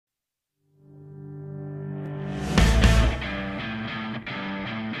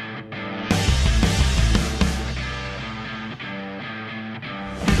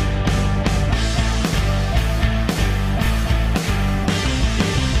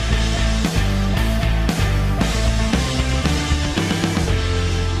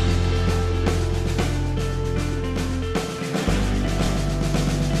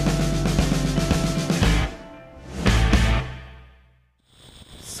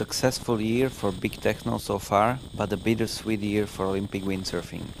successful year for BIC TECHNO so far, but a bittersweet year for Olympic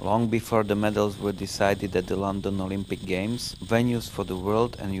windsurfing. Long before the medals were decided at the London Olympic Games, venues for the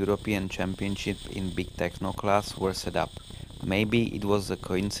World and European Championship in BIC TECHNO class were set up. Maybe it was a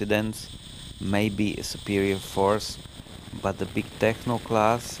coincidence, maybe a superior force, but the BIC TECHNO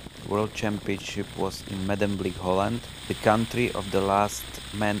class World Championship was in Medemblik, Holland, the country of the last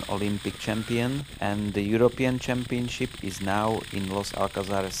man Olympic champion, and the European Championship is now in Los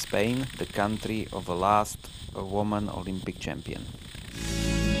Alcazares, Spain, the country of the last woman Olympic champion.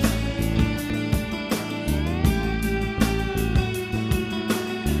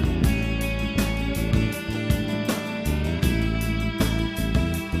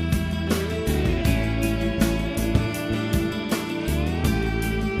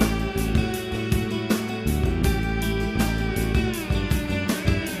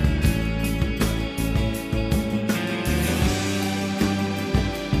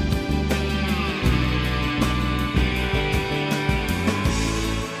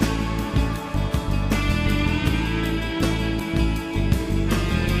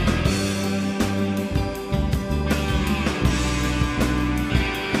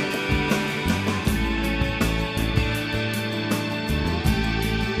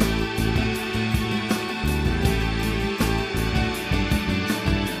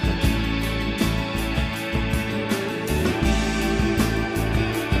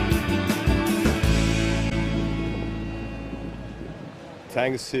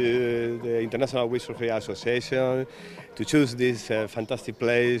 Thanks to the International Windsurfing Association to choose this fantastic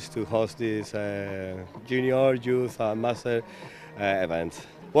place to host this junior, youth and master events.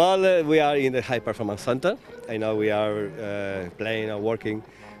 Well, we are in the High Performance Center. I know we are playing and working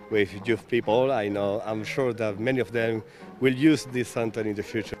with youth people. I'm sure that many of them will use this center in the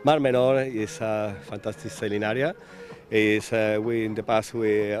future. Mar Menor is a fantastic sailing area. In the past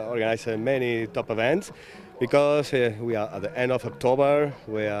we organized many top events because we are at the end of October,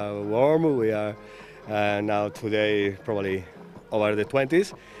 we are warm, we are now today probably over the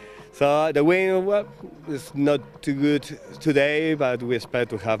 20s. So the wind, well, is not too good today, but we expect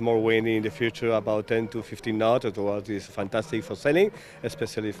to have more wind in the future, about 10 to 15 knots, which is fantastic for sailing,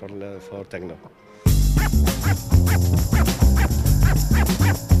 especially for techno.